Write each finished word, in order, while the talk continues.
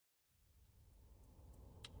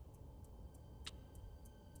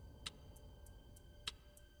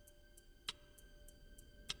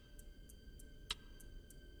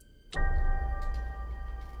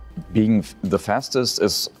Being the fastest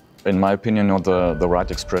is, in my opinion, not the right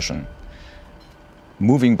expression.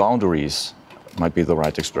 Moving boundaries might be the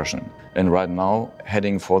right expression. And right now,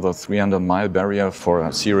 heading for the 300-mile barrier for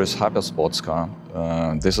a serious hypersports car,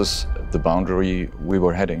 this is the boundary we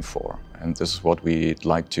were heading for. And this is what we'd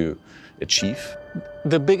like to achieve.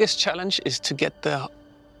 The biggest challenge is to get the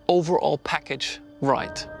overall package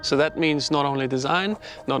right. So that means not only design,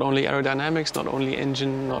 not only aerodynamics, not only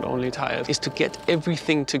engine, not only tires, is to get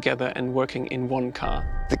everything together and working in one car.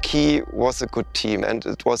 The key was a good team, and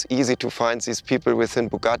it was easy to find these people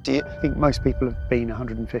within Bugatti. I think most people have been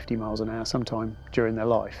 150 miles an hour sometime during their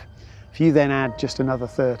life. If you then add just another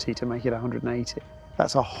 30 to make it 180,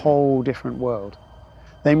 that's a whole different world.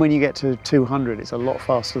 Then when you get to 200, it's a lot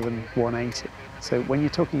faster than 180. So when you're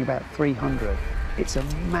talking about 300, it's a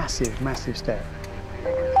massive, massive step.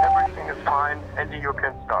 Everything is fine, and you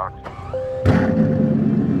can start.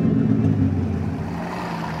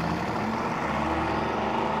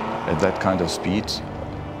 At that kind of speed,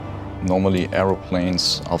 normally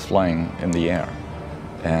aeroplanes are flying in the air.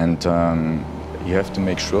 And you have to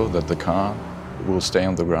make sure that the car will stay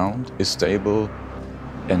on the ground, is stable,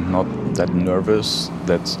 and not that nervous,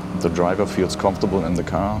 that the driver feels comfortable in the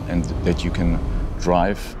car and that you can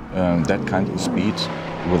drive that kind of speed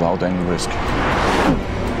without any risk.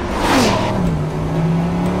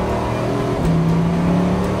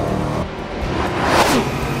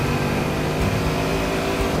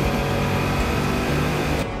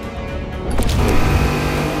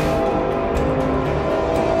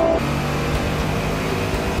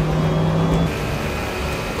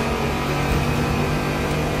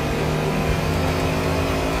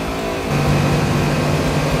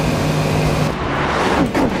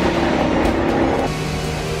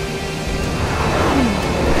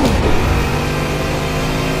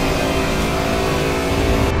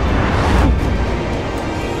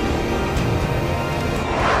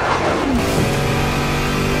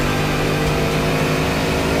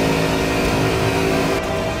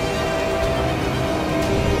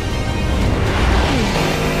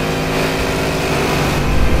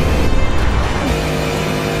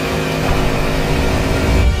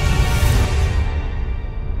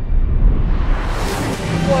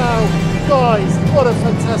 Guys, what a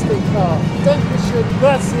fantastic car. Dankeschön,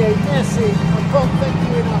 grazie, merci. I can't thank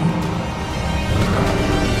you enough.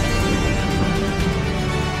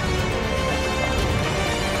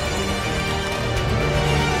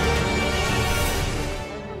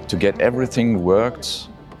 To get everything worked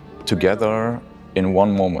together in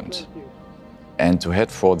one moment. And to head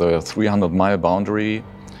for the 300-mile boundary,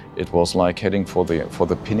 it was like heading for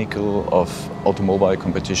the pinnacle of automobile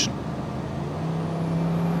competition.